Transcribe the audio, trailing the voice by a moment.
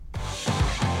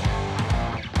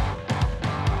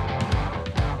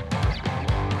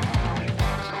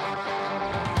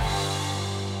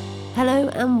Hello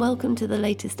and welcome to the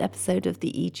latest episode of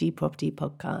the EG Property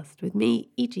Podcast with me,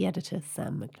 EG editor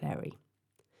Sam McClary.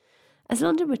 As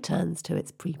London returns to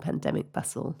its pre-pandemic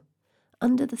bustle,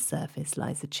 under the surface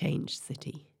lies a changed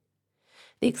city.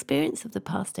 The experience of the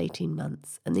past 18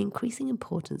 months and the increasing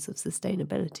importance of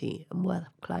sustainability and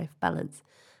work-life balance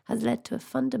has led to a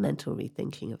fundamental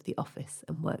rethinking of the office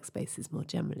and workspaces more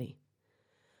generally.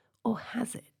 Or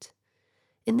has it?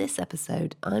 In this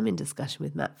episode, I'm in discussion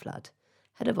with Matt Flood,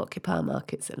 Head of Occupier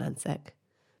Markets at Landsec,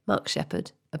 Mark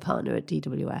Shepherd, a partner at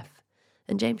DWF,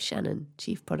 and James Shannon,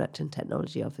 Chief Product and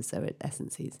Technology Officer at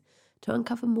Essences, to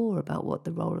uncover more about what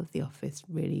the role of the office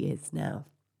really is now.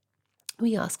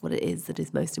 We ask what it is that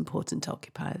is most important to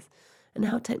occupiers and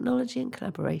how technology and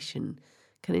collaboration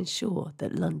can ensure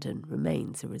that London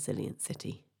remains a resilient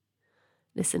city.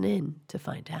 Listen in to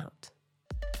find out.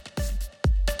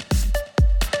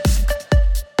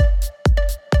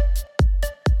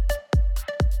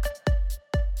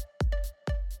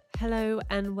 Hello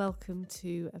and welcome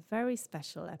to a very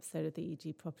special episode of the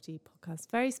EG Property Podcast.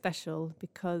 Very special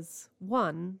because,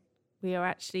 one, we are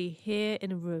actually here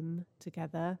in a room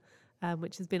together,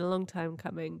 which has been a long time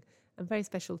coming, and very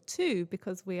special, two,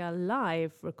 because we are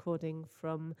live recording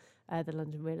from the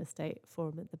London Real Estate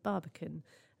Forum at the Barbican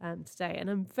today.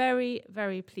 And I'm very,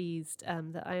 very pleased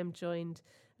that I am joined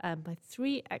by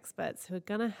three experts who are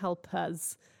going to help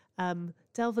us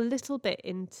delve a little bit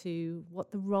into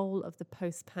what the role of the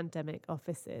post-pandemic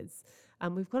office is.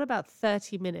 We've got about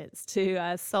 30 minutes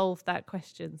to solve that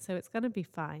question, so it's going to be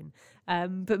fine.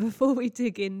 But before we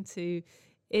dig into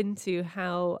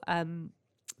how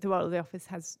the role of the office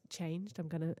has changed, I'm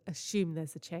going to assume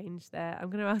there's a change there. I'm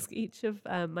going to ask each of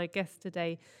my guests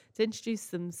today to introduce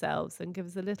themselves and give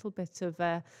us a little bit of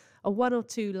a one or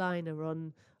two liner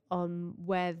on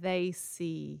where they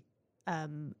see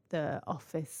the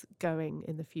office going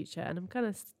in the future. And I'm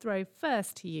going to throw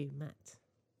first to you, Matt.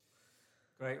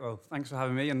 Great. Well, thanks for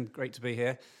having me and great to be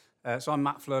here. So I'm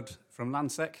Matt Flood from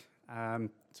Landsec.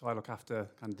 So I look after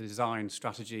kind of the design,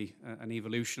 strategy and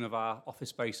evolution of our office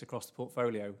space across the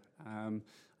portfolio. And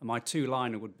my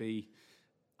two-liner would be,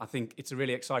 I think it's a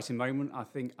really exciting moment. I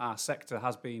think our sector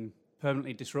has been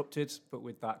permanently disrupted, but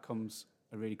with that comes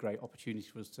a really great opportunity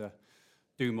for us to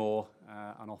do more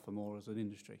and offer more as an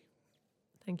industry.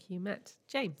 Thank you, Matt.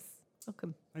 James,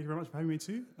 welcome. Thank you very much for having me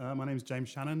too. My name is James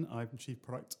Shannon. I'm Chief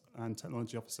Product and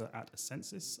Technology Officer at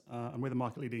Essences. And we're the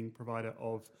market-leading provider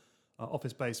of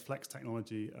office-based flex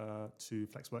technology to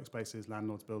flex workspaces,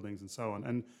 landlords, buildings, and so on.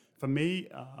 And for me,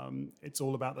 it's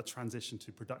all about the transition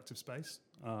to productive space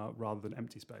rather than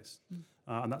empty space.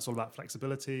 And that's all about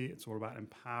flexibility. It's all about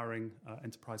empowering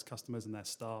enterprise customers and their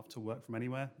staff to work from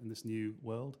anywhere in this new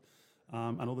world,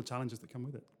 and all the challenges that come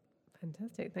with it.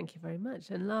 Fantastic. Thank you very much.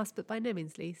 And last but by no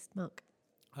means least, Mark.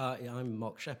 I'm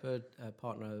Mark Shepherd,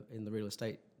 partner in the real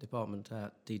estate department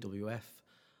at DWF.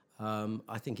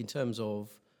 I think in terms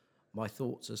of my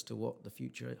thoughts as to what the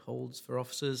future holds for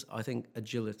offices, I think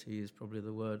agility is probably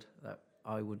the word that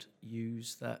I would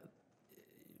use, that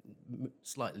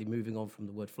slightly moving on from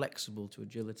the word flexible to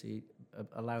agility,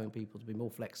 allowing people to be more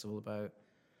flexible about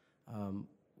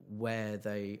where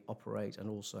they operate and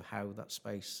also how that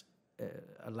space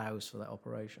allows for that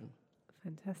operation.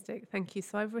 Fantastic, thank you.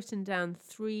 So I've written down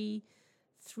three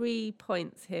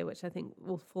points here, which I think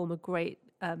will form a great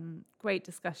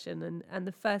discussion. And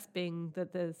the first being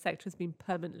that the sector has been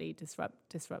permanently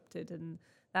disrupted, and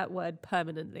that word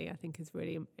permanently I think is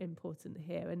really important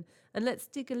here. And let's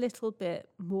dig a little bit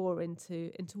more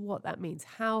into what that means.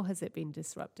 How has it been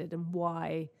disrupted, and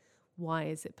why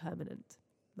is it permanent,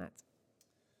 Matt?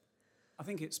 I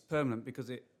think it's permanent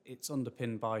because it's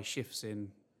underpinned by shifts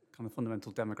in kind of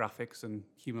fundamental demographics and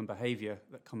human behaviour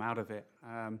that come out of it.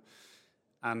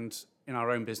 And in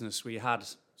our own business, we had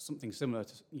something similar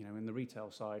to, in the retail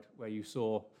side, where you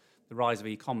saw the rise of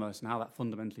e-commerce and how that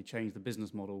fundamentally changed the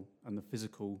business model and the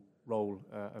physical role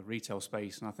of retail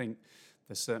space. And I think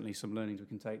there's certainly some learnings we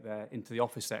can take there into the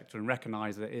office sector and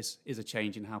recognise that it is a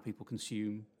change in how people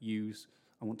consume, use,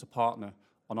 and want to partner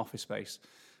on office space.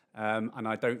 And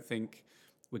I don't think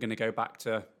we're going to go back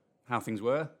to how things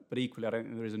were, but equally I don't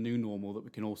think there is a new normal that we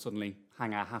can all suddenly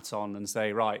hang our hat on and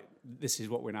say, right, this is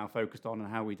what we're now focused on and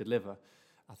how we deliver.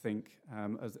 I think,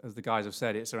 as the guys have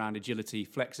said, it's around agility,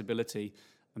 flexibility,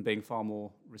 and being far more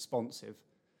responsive,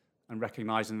 and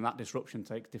recognising that disruption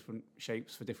takes different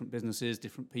shapes for different businesses,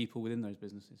 different people within those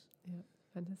businesses. Yeah,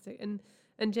 fantastic.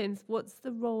 And James, what's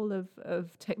the role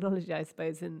of technology, I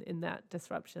suppose, in that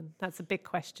disruption? That's a big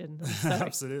question.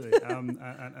 Absolutely.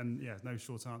 And yeah, no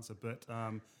short answer. But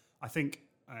I think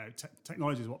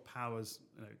technology is what powers,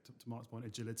 to Mark's point,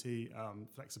 agility,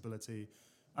 flexibility,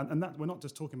 And that we're not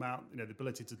just talking about the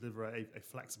ability to deliver a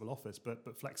flexible office,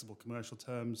 but flexible commercial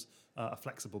terms, a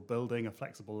flexible building, a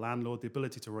flexible landlord, the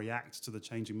ability to react to the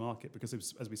changing market. Because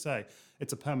as we say,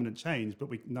 it's a permanent change, but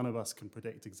none of us can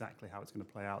predict exactly how it's going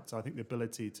to play out. So I think the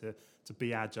ability to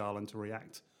be agile and to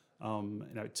react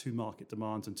to market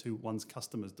demands and to one's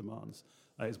customers' demands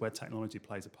is where technology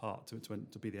plays a part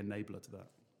to be the enabler to that.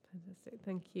 Fantastic,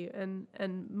 thank you.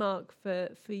 And Mark, for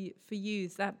you,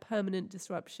 is that permanent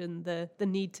disruption, the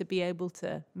need to be able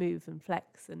to move and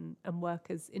flex and work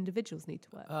as individuals need to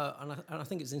work? And I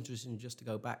think it's interesting just to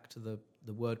go back to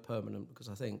the word permanent, because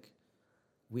I think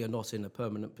we are not in a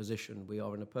permanent position. We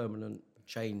are in a permanent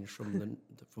change from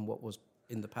from what was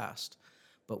in the past,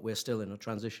 but we're still in a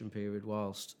transition period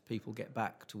whilst people get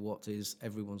back to what is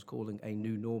everyone's calling a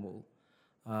new normal.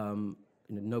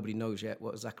 Nobody knows yet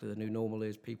what exactly the new normal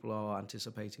is. People are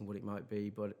anticipating what it might be,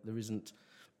 but there isn't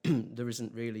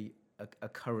really a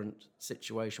current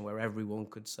situation where everyone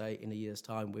could say in a year's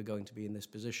time we're going to be in this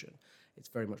position. It's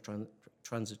very much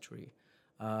transitory.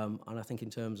 And I think in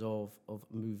terms of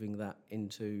moving that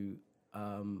into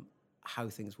how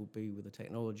things will be with the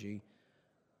technology,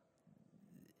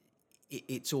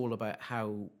 it's all about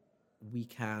how we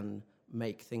can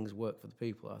make things work for the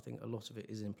people. I think a lot of it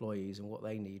is employees and what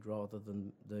they need rather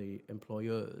than the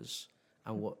employers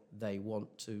and what they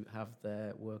want to have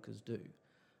their workers do.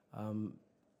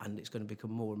 And it's going to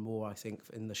become more and more, I think,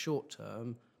 in the short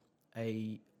term,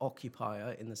 a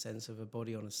occupier in the sense of a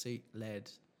body on a seat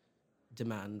led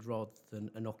demand rather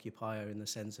than an occupier in the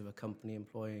sense of a company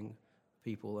employing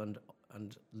people and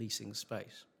leasing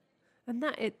space. And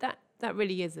that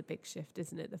really is a big shift,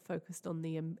 isn't it? The focus on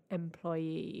the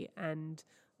employee and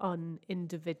on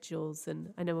individuals.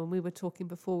 And I know when we were talking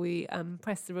before we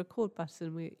pressed the record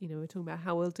button, we're talking about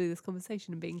how we'll do this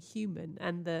conversation and being human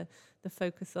and the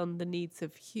focus on the needs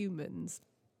of humans.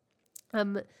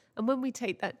 And when we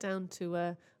take that down to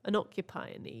an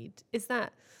occupier need, is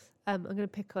that I'm going to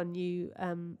pick on you,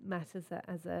 Matt,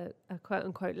 as a quote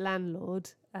unquote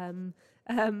landlord.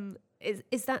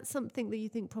 Is that something that you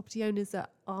think property owners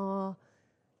are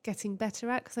getting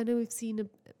better at? Because I know we've seen,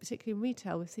 particularly in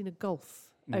retail, we've seen a gulf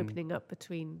opening up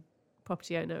between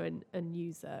property owner and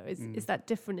user. Is that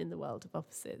different in the world of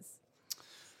offices?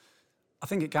 I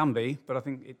think it can be, but I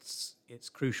think it's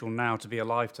crucial now to be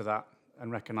alive to that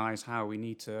and recognise how we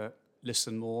need to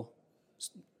listen more,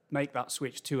 make that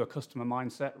switch to a customer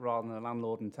mindset rather than a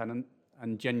landlord and tenant,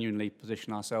 and genuinely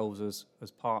position ourselves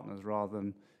as partners rather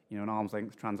than an arm's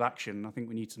length transaction. I think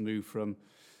we need to move from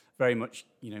very much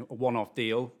a one-off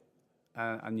deal,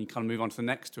 and you kind of move on to the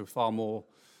next to a far more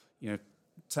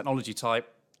technology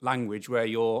type language where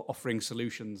you're offering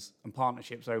solutions and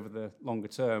partnerships over the longer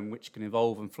term, which can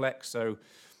evolve and flex. So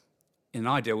in an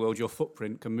ideal world, your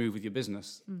footprint can move with your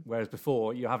business, whereas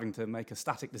before you're having to make a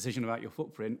static decision about your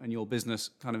footprint and your business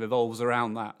kind of evolves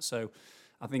around that. So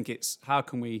I think it's how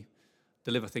can we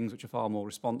deliver things which are far more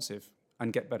responsive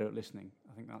and get better at listening.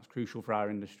 I think that's crucial for our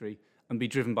industry and be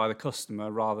driven by the customer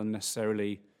rather than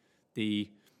necessarily the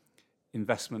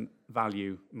investment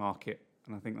value market.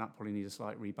 And I think that probably needs a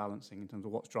slight rebalancing in terms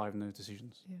of what's driving those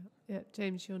decisions. Yeah.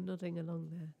 James, you're nodding along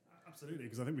there. Absolutely,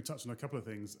 because I think we touched on a couple of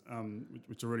things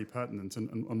which are really pertinent,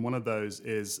 and one of those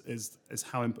is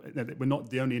how we're not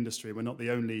the only industry, we're not the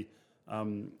only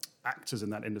actors in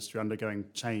that industry undergoing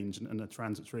change and a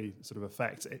transitory sort of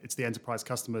effect. It's the enterprise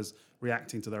customers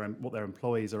reacting to what their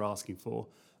employees are asking for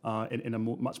in a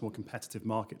much more competitive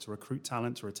market to recruit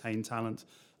talent, to retain talent.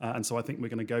 And so I think we're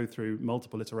going to go through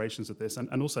multiple iterations of this.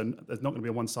 And also, there's not going to be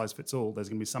a one-size-fits-all. There's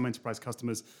going to be some enterprise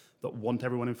customers that want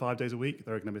everyone in 5 days a week.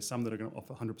 There are going to be some that are going to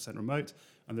offer 100% remote.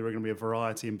 And there are going to be a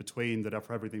variety in between that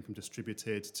offer everything from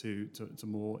distributed to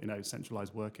more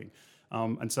centralized working.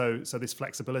 And so this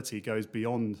flexibility goes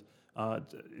beyond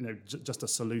just a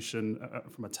solution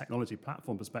from a technology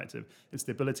platform perspective. It's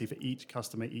the ability for each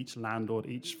customer, each landlord,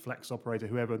 each flex operator,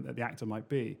 whoever the actor might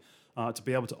be, to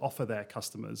be able to offer their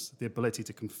customers the ability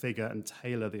to configure and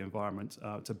tailor the environment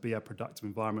to be a productive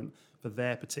environment for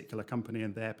their particular company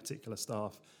and their particular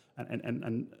staff.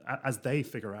 And as they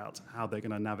figure out how they're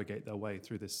going to navigate their way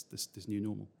through this new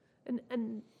normal.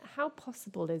 And how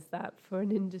possible is that for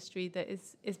an industry that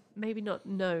is maybe not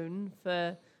known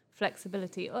for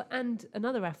flexibility and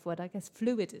another F word, I guess,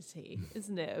 fluidity,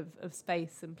 isn't it, of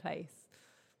space and place?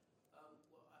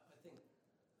 I think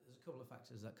there's a couple of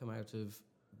factors that come out of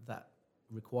that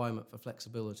requirement for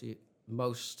flexibility.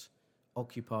 Most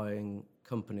occupying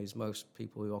companies, most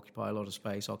people who occupy a lot of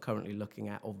space are currently looking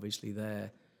at, obviously,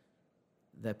 their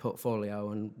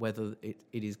portfolio and whether it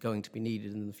is going to be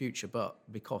needed in the future. But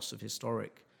because of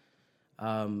historic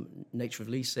nature of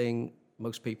leasing,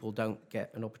 most people don't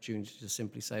get an opportunity to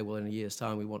simply say, well, in a year's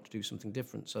time, we want to do something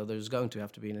different. So there's going to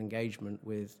have to be an engagement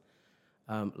with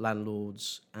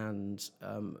landlords and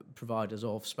providers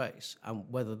of space. And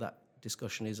whether that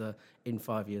discussion is in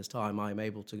 5 years' time, I'm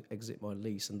able to exit my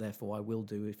lease and therefore I will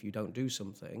do if you don't do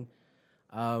something,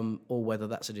 or whether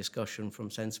that's a discussion from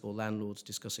sensible landlords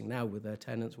discussing now with their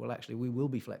tenants, well, actually, we will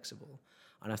be flexible.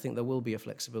 And I think there will be a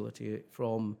flexibility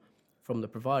from the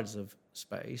providers of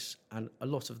space, and a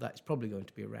lot of that is probably going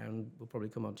to be around, we'll probably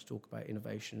come on to talk about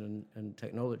innovation and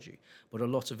technology, but a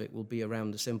lot of it will be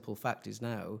around the simple fact is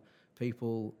now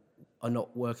people are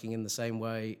not working in the same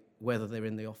way, whether they're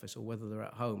in the office or whether they're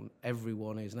at home.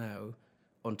 Everyone is now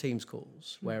on Teams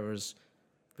calls, whereas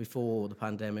before the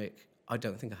pandemic, I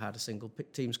don't think I had a single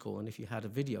Teams call, and if you had a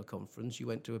video conference, you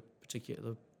went to a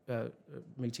particular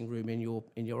meeting room in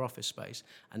your office space,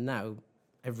 and now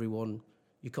everyone,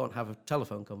 you can't have a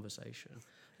telephone conversation.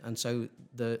 And so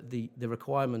the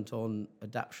requirement on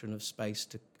adaptation of space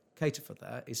to cater for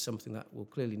that is something that will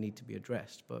clearly need to be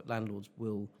addressed, but landlords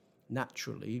will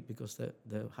naturally, because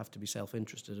they'll have to be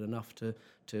self-interested enough to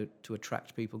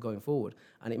attract people going forward.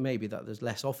 And it may be that there's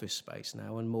less office space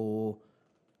now and more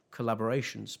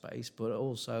collaboration space, but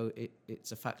also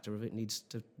it's a factor of it needs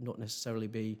to not necessarily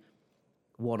be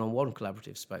one-on-one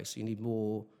collaborative space. You need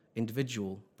more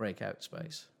individual breakout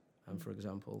space, for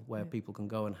example, where people can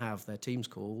go and have their Teams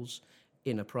calls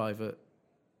in a private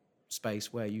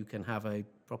space where you can have a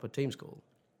proper Teams call.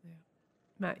 Yeah.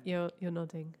 Matt, you're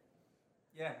nodding.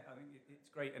 Yeah, I think it's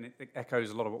great, and it echoes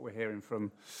a lot of what we're hearing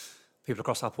from people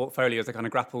across our portfolio as they kind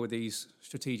of grapple with these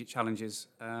strategic challenges.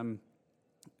 And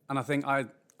I think I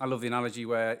love the analogy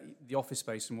where the office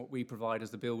space and what we provide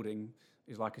as the building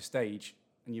is like a stage,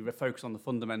 and you focus on the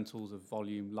fundamentals of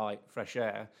volume, light, fresh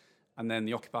air, and then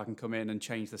the occupier can come in and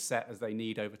change the set as they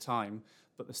need over time,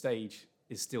 but the stage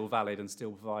is still valid and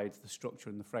still provides the structure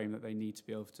and the frame that they need to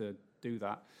be able to do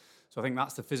that. So I think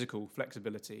that's the physical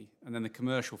flexibility. And then the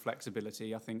commercial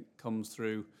flexibility, I think, comes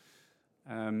through,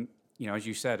 as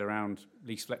you said, around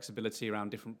lease flexibility,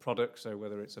 around different products. So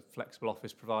whether it's a flexible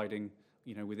office providing,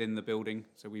 within the building.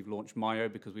 So we've launched Myo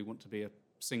because we want to be a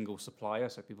single supplier.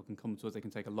 So people can come to us, they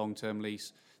can take a long-term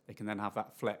lease. They can then have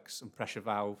that flex and pressure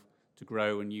valve to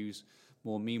grow and use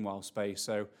more meanwhile space.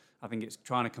 So I think it's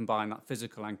trying to combine that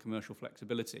physical and commercial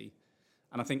flexibility.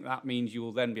 And I think that means you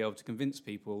will then be able to convince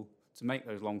people to make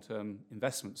those long-term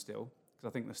investments still, because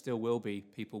I think there still will be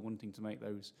people wanting to make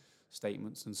those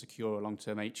statements and secure a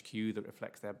long-term HQ that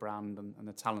reflects their brand and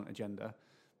the talent agenda,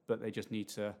 but they just need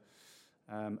to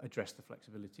address the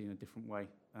flexibility in a different way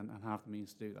and have the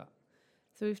means to do that.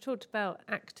 So we've talked about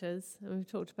actors, and we've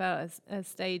talked about a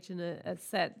stage and a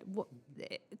set. What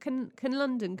can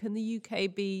London, can the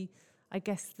UK be, I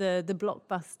guess, the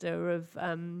blockbuster of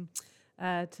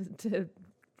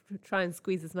to try and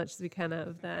squeeze as much as we can out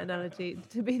of that analogy,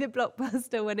 to be the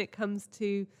blockbuster when it comes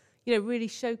to, really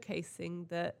showcasing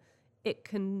that it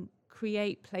can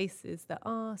create places that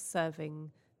are serving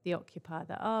the occupier,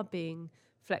 that are being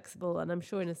flexible, and I'm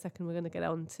sure in a second we're going to get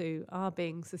on to are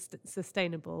being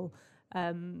sustainable.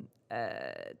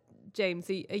 James,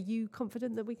 are you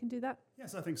confident that we can do that?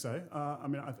 Yes, I think so.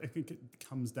 I think it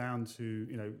comes down to,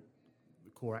 the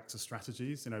core access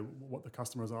strategies, what the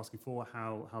customer is asking for,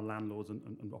 how landlords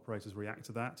and operators react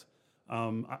to that.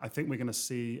 I think we're going to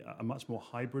see a much more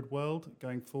hybrid world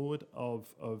going forward of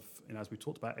as we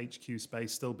talked about, HQ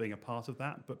space still being a part of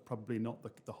that, but probably not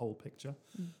the whole picture.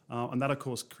 And that, of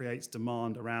course, creates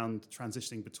demand around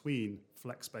transitioning between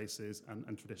flex spaces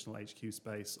and traditional HQ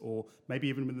space, or maybe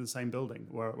even within the same building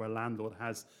where a landlord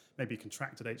has maybe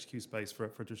contracted HQ space for a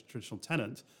traditional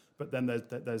tenant, but then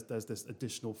there's this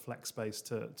additional flex space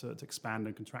to expand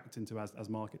and contract into as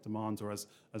market demands or as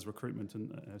recruitment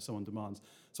and so on demands.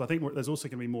 So I think there's also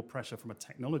going to be more pressure from a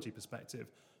technology perspective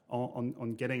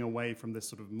on getting away from this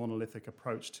sort of monolithic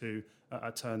approach to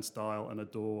a turnstile and a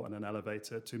door and an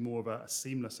elevator to more of a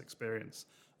seamless experience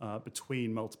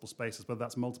between multiple spaces, whether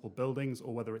that's multiple buildings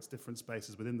or whether it's different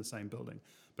spaces within the same building.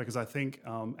 Because I think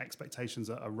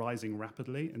expectations are rising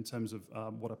rapidly in terms of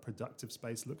what a productive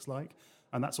space looks like.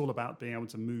 And that's all about being able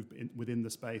to move within the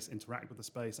space, interact with the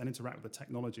space, and interact with the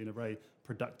technology in a very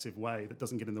productive way that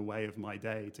doesn't get in the way of my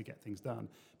day to get things done.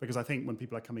 Because I think when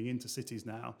people are coming into cities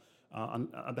now,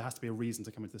 there has to be a reason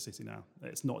to come into the city now.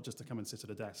 It's not just to come and sit at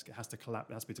a desk. It has to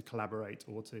be to collaborate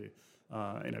or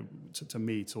to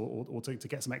meet or to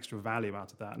get some extra value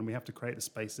out of that. And we have to create the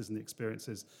spaces and the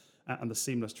experiences and the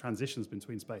seamless transitions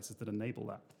between spaces that enable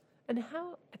that. And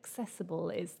how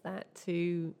accessible is that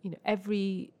to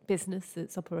every business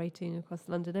that's operating across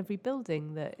London, every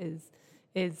building that is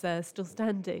still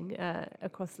standing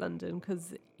across London?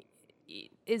 Because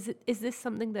is this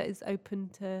something that is open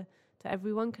to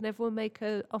everyone? Can everyone make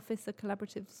an office a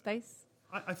collaborative space?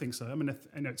 I think so. I mean,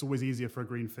 it's always easier for a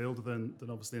green field than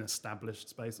obviously an established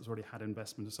space that's already had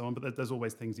investment and so on. But there's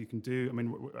always things you can do. I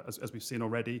mean, as we've seen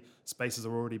already, spaces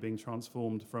are already being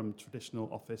transformed from traditional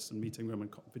office and meeting room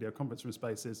and video conference room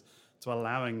spaces to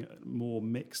allowing more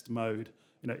mixed mode.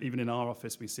 Even in our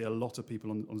office, we see a lot of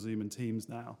people on Zoom and Teams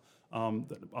now,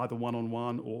 that either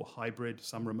one-on-one or hybrid,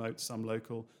 some remote, some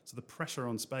local. So the pressure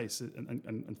on space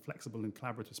and flexible and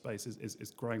collaborative space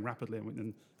is growing rapidly,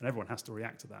 and everyone has to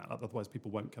react to that. Otherwise,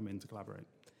 people won't come in to collaborate.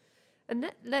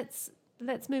 And let's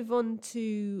move on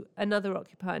to another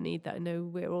occupier need that I know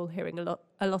we're all hearing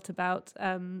a lot about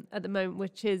at the moment,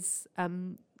 which is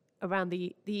around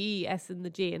the E, S, and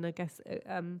the G, and I guess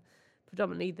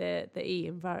predominantly the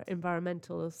E,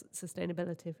 environmental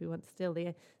sustainability, if we want still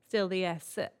the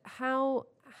S. How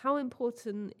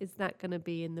important is that going to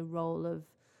be in the role of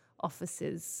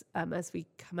offices as we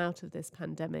come out of this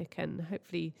pandemic and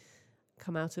hopefully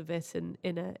come out of it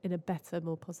in a better,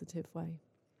 more positive way?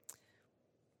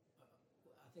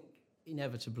 I think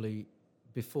inevitably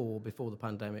before the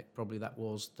pandemic, probably that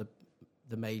was the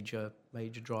major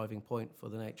driving point for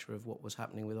the nature of what was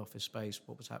happening with office space,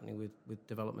 what was happening with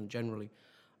development generally.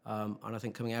 And I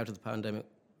think coming out of the pandemic,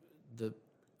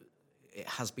 it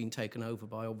has been taken over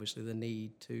by obviously the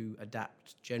need to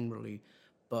adapt generally,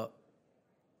 but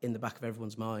in the back of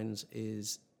everyone's minds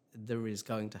there is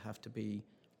going to have to be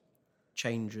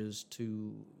changes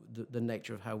to the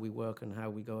nature of how we work and how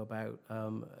we go about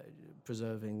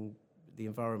preserving the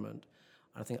environment.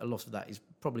 I think a lot of that is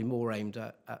probably more aimed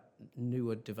at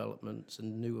newer developments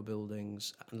and newer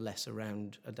buildings and less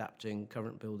around adapting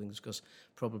current buildings, because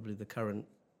probably the current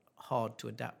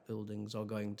hard-to-adapt buildings are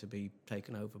going to be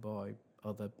taken over by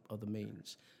other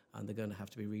means, and they're going to have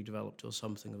to be redeveloped or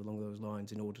something along those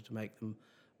lines in order to make them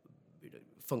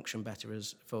function better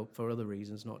for other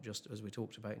reasons, not just as we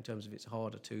talked about in terms of it's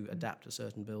harder to adapt a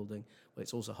certain building, but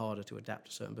it's also harder to adapt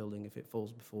a certain building if it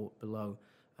falls below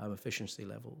efficiency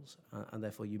levels, and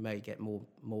therefore you may get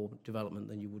more development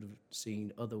than you would have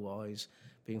seen otherwise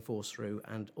being forced through.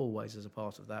 And always as a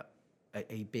part of that,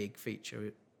 a big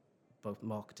feature, both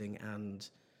marketing and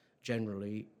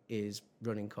generally, is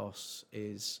running costs,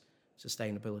 is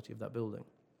sustainability of that building.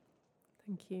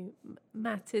 Thank you.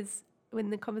 Matt, in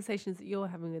the conversations that you're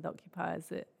having with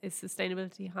occupiers, is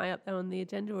sustainability high up there on the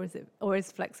agenda, or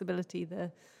is flexibility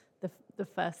the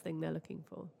first thing they're looking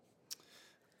for?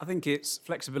 I think it's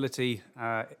flexibility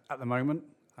at the moment,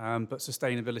 but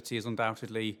sustainability is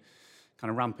undoubtedly kind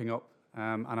of ramping up,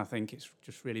 and I think it's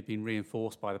just really been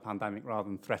reinforced by the pandemic rather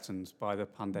than threatened by the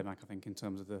pandemic, I think, in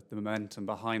terms of the momentum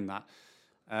behind that.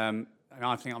 And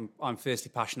I think I'm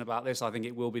fiercely passionate about this. I think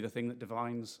it will be the thing that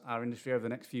defines our industry over the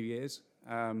next few years.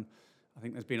 I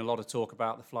think there's been a lot of talk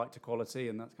about the flight to quality,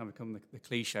 and that's kind of become the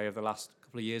cliche of the last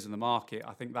couple of years in the market.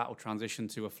 I think that will transition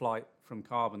to a flight from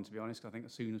carbon, to be honest. I think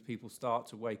as soon as people start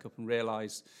to wake up and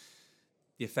realise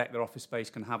the effect their office space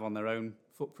can have on their own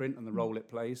footprint and the role it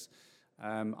plays,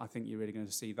 I think you're really going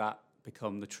to see that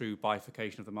become the true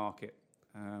bifurcation of the market.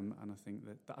 And I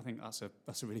think that's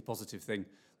a really positive thing.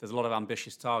 There's a lot of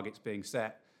ambitious targets being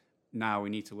set. Now we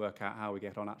need to work out how we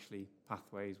get on actually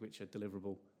pathways which are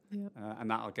deliverable. Yeah. And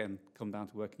that'll again come down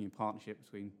to working in partnership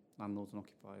between landlords and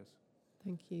occupiers.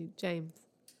 Thank you. James?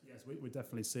 Yes, we're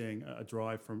definitely seeing a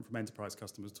drive from enterprise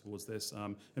customers towards this.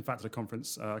 In fact, at a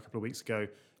conference a couple of weeks ago,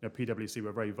 PwC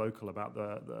were very vocal about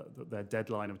their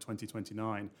deadline of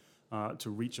 2029 to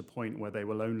reach a point where they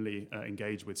will only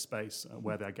engage with space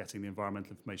where they're getting the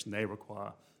environmental information they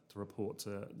require to report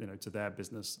to their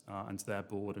business and to their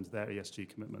board and to their ESG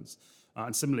commitments.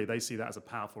 And similarly, they see that as a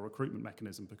powerful recruitment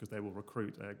mechanism because they will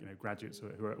recruit graduates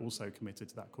who are also committed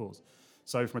to that cause.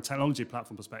 So from a technology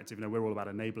platform perspective, we're all about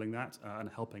enabling that and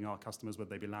helping our customers, whether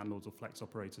they be landlords or flex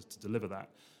operators, to deliver that.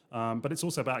 But it's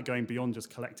also about going beyond just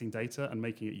collecting data and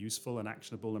making it useful and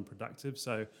actionable and productive.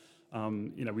 So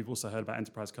we've also heard about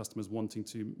enterprise customers wanting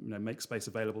to make space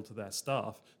available to their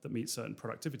staff that meet certain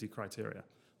productivity criteria.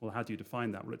 Well, how do you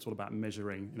define that? Well, it's all about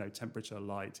measuring, temperature,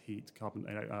 light, heat,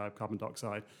 carbon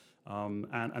dioxide,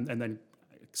 and then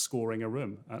scoring a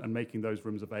room and making those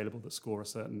rooms available that score a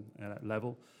certain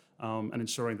level, and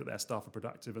ensuring that their staff are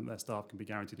productive and their staff can be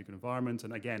guaranteed a good environment.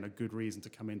 And again, a good reason to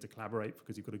come in to collaborate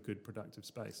because you've got a good productive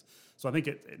space. So I think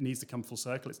it needs to come full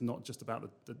circle. It's not just about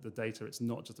the data. It's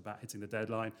not just about hitting the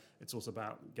deadline. It's also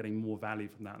about getting more value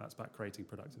from that. That's about creating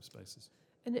productive spaces.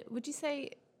 And would you say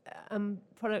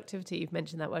productivity? You've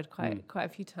mentioned that word quite a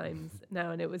few times now,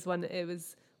 and it was one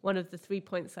of the 3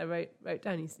 points I wrote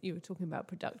down. You were talking about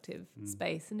productive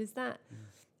space, and is that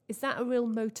a real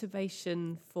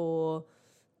motivation for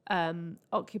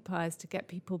occupiers to get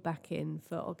people back in,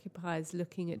 for occupiers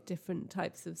looking at different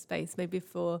types of space, maybe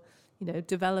for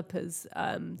developers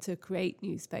to create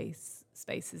new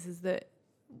spaces. Is that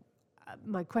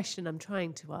my question I'm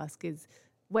trying to ask is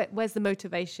where's the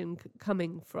motivation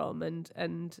coming from,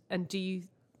 and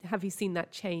have you seen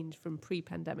that change from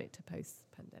pre-pandemic to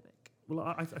post-pandemic?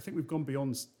 Well, I think we've gone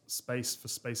beyond space for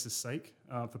space's sake,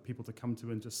 for people to come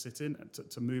to and just sit in,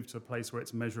 to move to a place where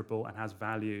it's measurable and has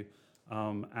value,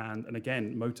 and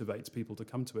again, motivates people to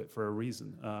come to it for a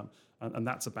reason. And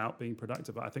that's about being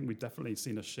productive. I think we've definitely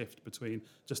seen a shift between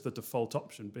just the default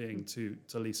option being to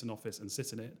lease an office and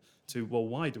sit in it, to, well,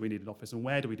 why do we need an office, and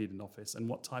where do we need an office, and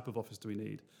what type of office do we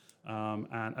need,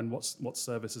 and what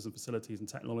services and facilities and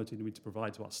technology do we need to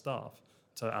provide to our staff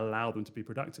to allow them to be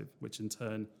productive, which in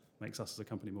turn makes us as a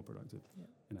company more productive.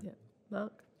 Yeah.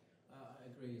 Mark? I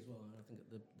agree as well. And I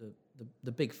think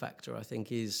the big factor, I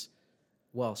think, is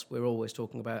whilst we're always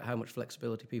talking about how much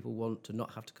flexibility people want to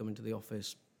not have to come into the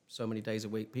office so many days a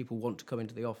week, people want to come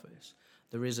into the office.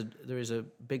 There is a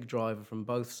big driver from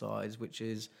both sides, which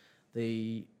is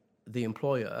the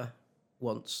employer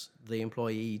wants the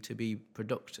employee to be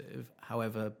productive,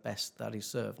 however best that is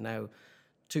served. Now,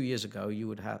 2 years ago, you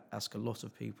would ask a lot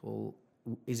of people,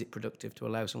 is it productive to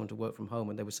allow someone to work from home?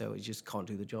 And they would say, oh, you just can't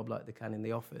do the job like they can in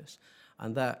the office.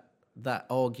 And that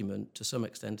argument, to some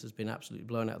extent, has been absolutely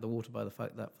blown out of the water by the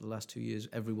fact that for the last 2 years,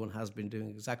 everyone has been doing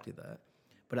exactly that.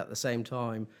 But at the same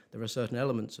time, there are certain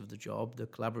elements of the job, the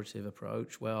collaborative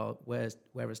approach, whereas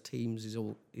Teams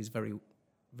is very,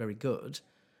 very good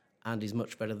and is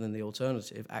much better than the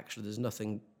alternative, actually there's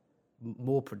nothing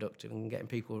more productive than getting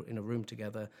people in a room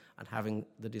together and having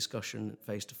the discussion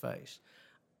face-to-face.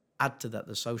 Add to that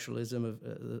the socialism of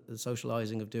the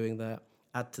socialising of doing that.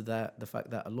 Add to that the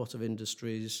fact that a lot of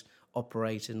industries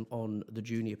operate on the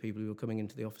junior people who are coming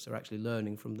into the office are actually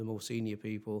learning from the more senior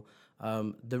people.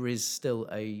 There is still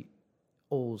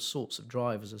all sorts of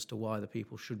drivers as to why the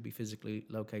people should be physically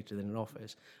located in an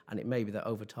office, and it may be that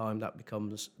over time that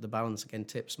becomes the balance again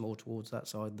tips more towards that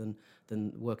side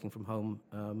than working from home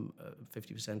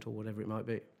 50% or whatever it might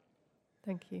be.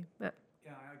 Thank you, Matt.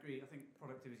 Yeah, I agree. I think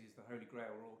productivity is the holy grail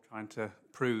we're all trying to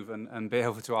prove and be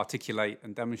able to articulate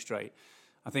and demonstrate.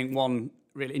 I think one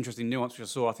really interesting nuance which I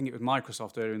saw, I think it was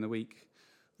Microsoft earlier in the week,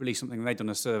 released something. They'd done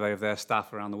a survey of their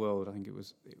staff around the world. I think it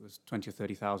was 20 or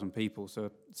 30,000 people, so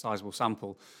a sizable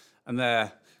sample. And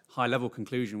their high-level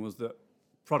conclusion was that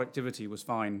productivity was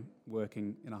fine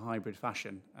working in a hybrid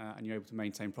fashion, and you're able to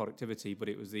maintain productivity, but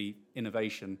it was the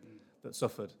innovation that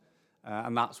suffered.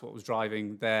 And that's what was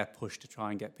driving their push to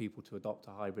try and get people to adopt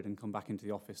a hybrid and come back into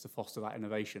the office to foster that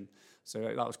innovation. So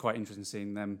that was quite interesting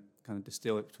seeing them kind of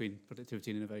distill it between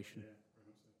productivity and innovation.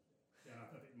 Yeah,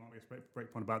 I think Mark makes a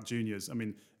great point about juniors. I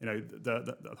mean,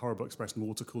 the horrible expression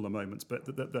water cooler moments, but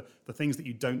the things that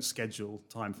you don't schedule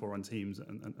time for on Teams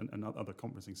and other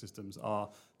conferencing systems are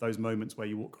those moments where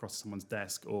you walk across someone's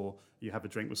desk, or you have a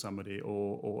drink with somebody,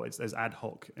 or there's ad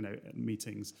hoc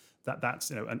meetings. That's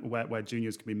and where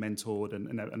juniors can be mentored,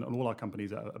 and all our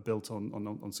companies are built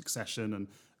on succession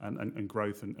and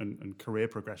growth and career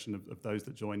progression of those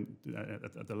that join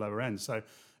at the lower end. So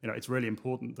it's really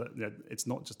important that it's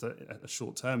not just a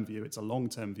short-term view; it's a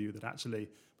long-term view. That actually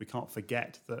we can't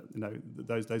forget that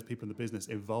those people in the business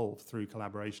evolve through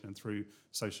collaboration and through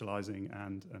socializing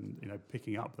and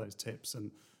picking up those tips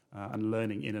and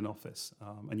learning in an office.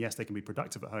 And yes, they can be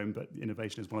productive at home, but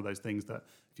innovation is one of those things that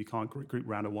if you can't group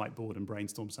around a whiteboard and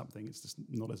brainstorm something, it's just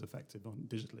not as effective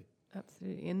digitally.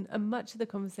 Absolutely. And much of the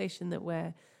conversation that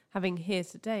we're having here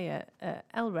today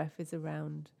at LREF is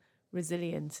around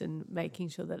resilience and making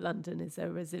sure that London is a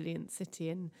resilient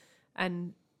city.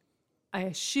 And I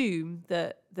assume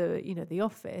that the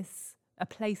office, a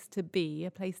place to be,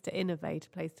 a place to innovate, a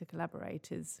place to collaborate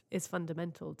is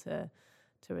fundamental to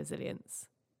resilience.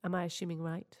 Am I assuming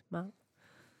right, Mark?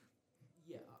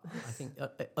 Yeah, I think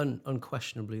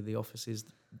unquestionably the office is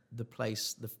the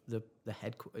place, the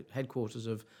headquarters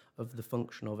of the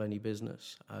function of any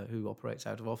business who operates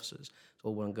out of offices. It's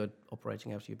all well and good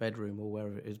operating out of your bedroom or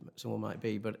wherever it is someone might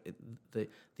be, but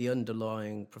the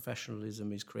underlying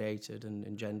professionalism is created and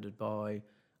engendered by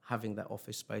having that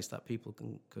office space that people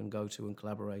can go to and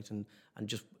collaborate and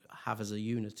just have as a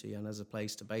unity and as a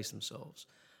place to base themselves.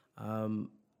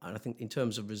 And I think in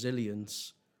terms of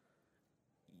resilience,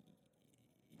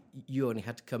 you only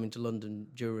had to come into London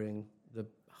during the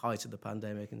height of the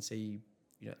pandemic and see,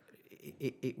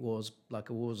 it was like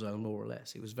a war zone, more or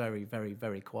less. It was very, very,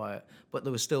 very quiet. But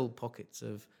there were still pockets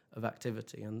of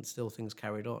activity and still things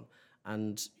carried on.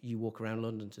 And you walk around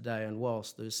London today, and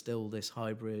whilst there's still this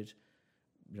hybrid,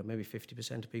 maybe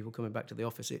 50% of people coming back to the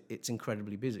office, it's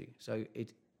incredibly busy. So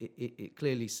it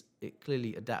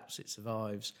clearly adapts, it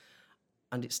survives,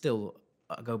 and it's still.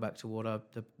 I go back to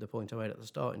the point I made at the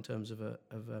start in terms of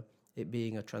it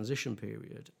being a transition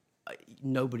period.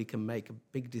 Nobody can make a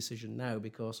big decision now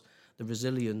because the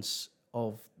resilience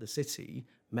of the city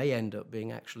may end up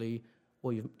being actually,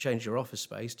 well, you've changed your office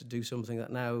space to do something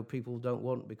that now people don't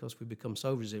want because we've become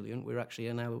so resilient. We're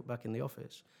actually now back in the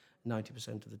office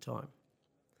 90% of the time.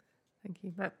 Thank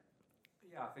you, Matt.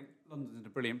 Yeah, I think London's in a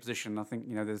brilliant position. I think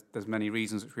there's many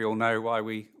reasons which we all know why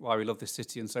we love this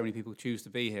city, and so many people choose to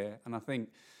be here. And I think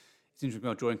it's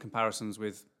interesting drawing comparisons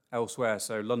with elsewhere.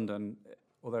 So London,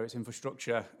 although its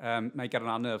infrastructure may get on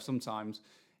our nerves sometimes,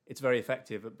 it's very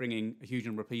effective at bringing a huge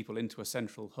number of people into a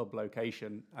central hub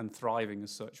location and thriving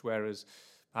as such. Whereas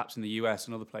perhaps in the US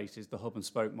and other places, the hub and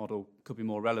spoke model could be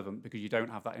more relevant because you don't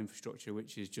have that infrastructure,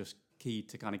 which is just key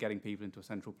to kind of getting people into a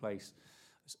central place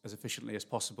as efficiently as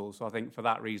possible. So I think for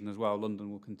that reason as well,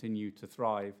 London will continue to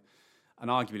thrive. And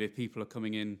arguably, if people are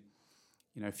coming in,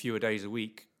 fewer days a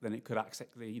week, then it could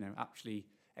actually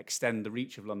extend the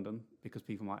reach of London because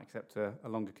people might accept a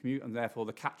longer commute, and therefore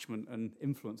the catchment and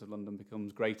influence of London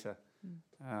becomes greater.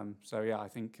 So yeah, I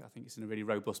think it's in a really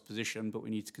robust position, but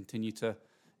we need to continue to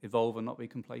evolve and not be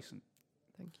complacent.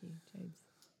 Thank you, James.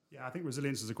 Yeah, I think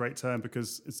resilience is a great term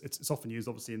because it's often used,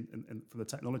 obviously, in from the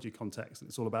technology context. And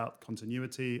it's all about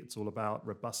continuity. It's all about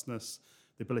robustness,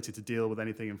 the ability to deal with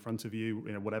anything in front of you,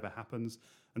 whatever happens.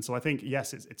 And so I think,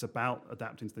 yes, it's about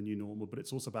adapting to the new normal, but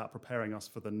it's also about preparing us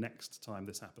for the next time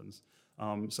this happens.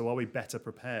 So are we better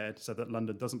prepared so that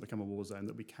London doesn't become a war zone,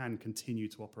 that we can continue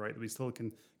to operate, that we still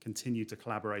can continue to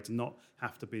collaborate and not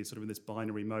have to be sort of in this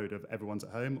binary mode of everyone's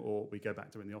at home or we go back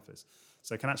to in the office.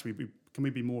 So can we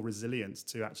be more resilient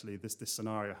to actually this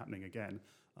scenario happening again?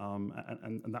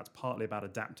 And that's partly about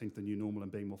adapting to the new normal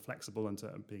and being more flexible and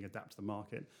being adapt to the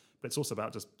market. But it's also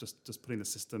about just putting the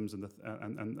systems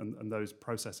and those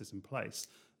processes in place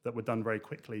that were done very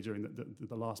quickly during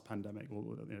the last pandemic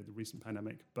or the recent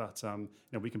pandemic. But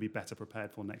we can be better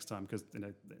prepared for next time because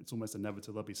it's almost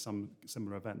inevitable there'll be some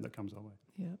similar event that comes our way.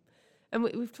 Yeah, and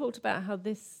we've talked about how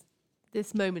this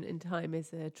moment in time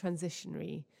is a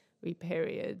transitionary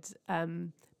period.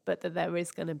 But that there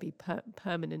is going to be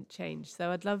permanent change.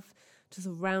 So I'd love to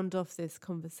sort of round off this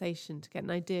conversation to get an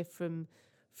idea from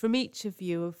each of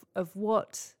you of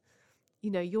what,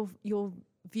 your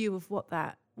view of what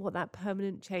that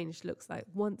permanent change looks like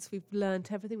once we've learned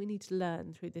everything we need to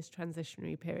learn through this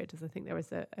transitionary period. As I think there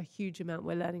is a huge amount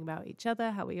we're learning about each other,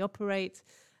 how we operate,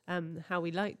 how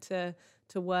we like to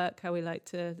work, how we like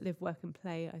to live, work and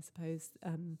play, I suppose.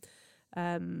 And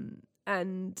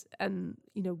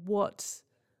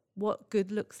what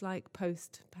good looks like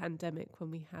post-pandemic when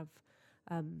we have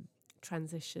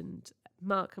transitioned.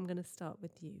 Mark, I'm going to start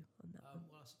with you on that one.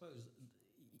 Well, I suppose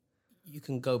you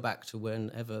can go back to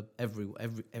whenever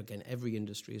every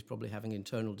industry is probably having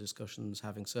internal discussions,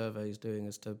 having surveys, doing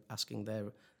as to asking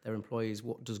their employees,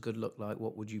 what does good look like?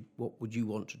 What would you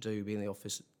want to do? Be in the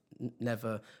office,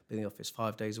 never be in the office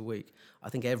 5 days a week. I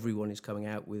think everyone is coming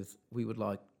out with, we would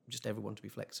like just everyone to be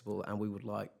flexible, and we would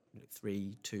like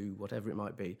 3, 2, whatever it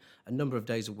might be, a number of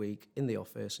days a week in the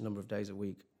office, a number of days a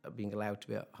week being allowed to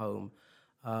be at home,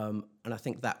 and I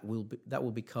think that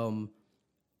will become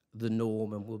the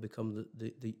norm and will become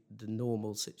the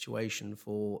normal situation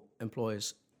for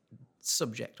employers,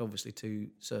 subject obviously to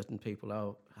certain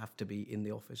people have to be in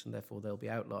the office and therefore they'll be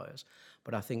outliers.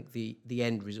 But I think the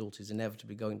end result is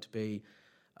inevitably going to be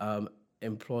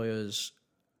employers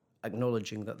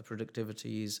acknowledging that the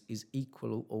productivity is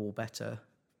equal or better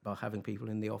by having people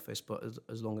in the office, but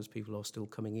as long as people are still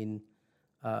coming in,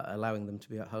 allowing them to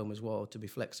be at home as well, to be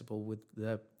flexible with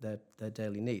their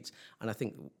daily needs. And I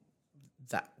think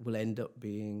that will end up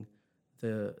being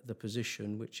the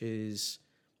position, which is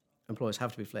employers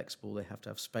have to be flexible, they have to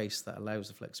have space that allows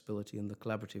the flexibility and the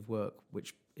collaborative work,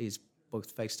 which is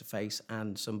both face-to-face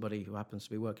and somebody who happens to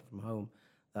be working from home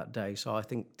that day. So I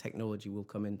think technology will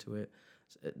come into it.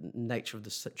 Nature of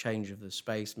the change of the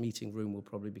space, meeting room will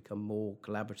probably become more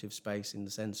collaborative space in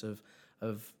the sense of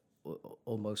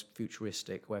almost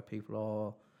futuristic, where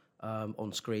people are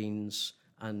on screens,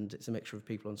 and it's a mixture of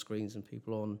people on screens and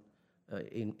people on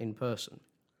in person.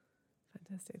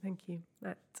 Fantastic, thank you,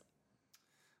 Matt.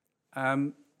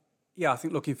 I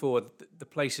think looking forward, the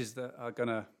places that are going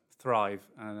to thrive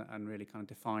and really kind of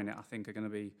define it, I think, are going to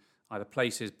be either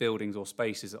places, buildings, or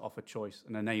spaces that offer choice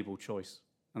and enable choice.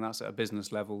 And that's at a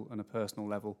business level and a personal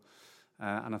level.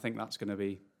 And I think that's going to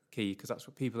be key, because that's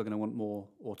what people are going to want, more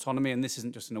autonomy. And this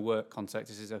isn't just in a work context,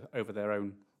 this is over their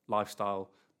own lifestyle,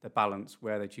 their balance,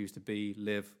 where they choose to be,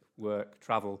 live, work,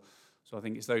 travel. So I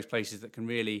think it's those places that can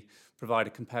really provide a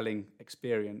compelling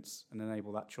experience and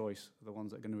enable that choice are the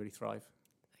ones that are going to really thrive.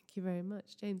 Thank you very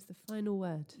much. James, the final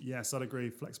word. Yes, I'd agree.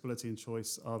 Flexibility and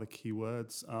choice are the key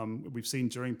words. We've seen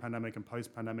during pandemic and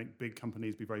post-pandemic, big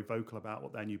companies be very vocal about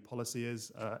what their new policy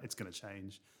is. It's going to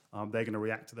change. They're going to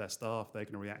react to their staff. They're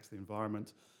going to react to the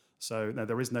environment. So no,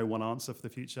 there is no one answer for the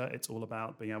future. It's all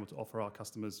about being able to offer our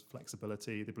customers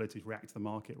flexibility, the ability to react to the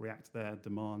market, react to their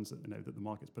demands that, that the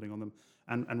market's putting on them,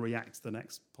 and react to the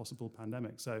next possible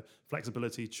pandemic. So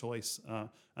flexibility, choice,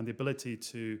 and the ability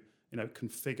to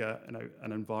configure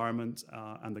an environment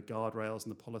and the guardrails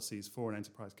and the policies for an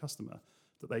enterprise customer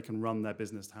that they can run their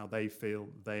business how they feel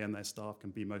they and their staff can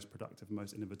be most productive,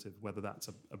 most innovative, whether that's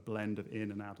a blend of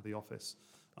in and out of the office.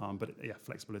 But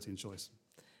flexibility and choice.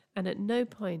 And at no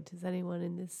point has anyone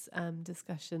in this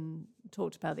discussion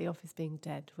talked about the office being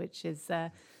dead, which is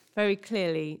very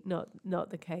clearly not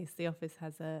the case. The office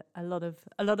has a lot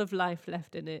of life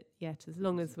left in it yet, as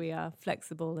long as we are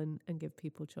flexible and give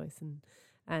people choice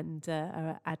and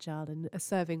are agile and are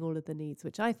serving all of the needs,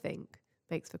 which I think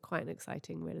makes for quite an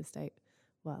exciting real estate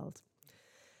world.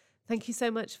 Thank you so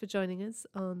much for joining us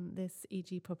on this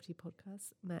EG Property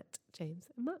Podcast, Matt, James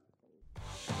and Mark.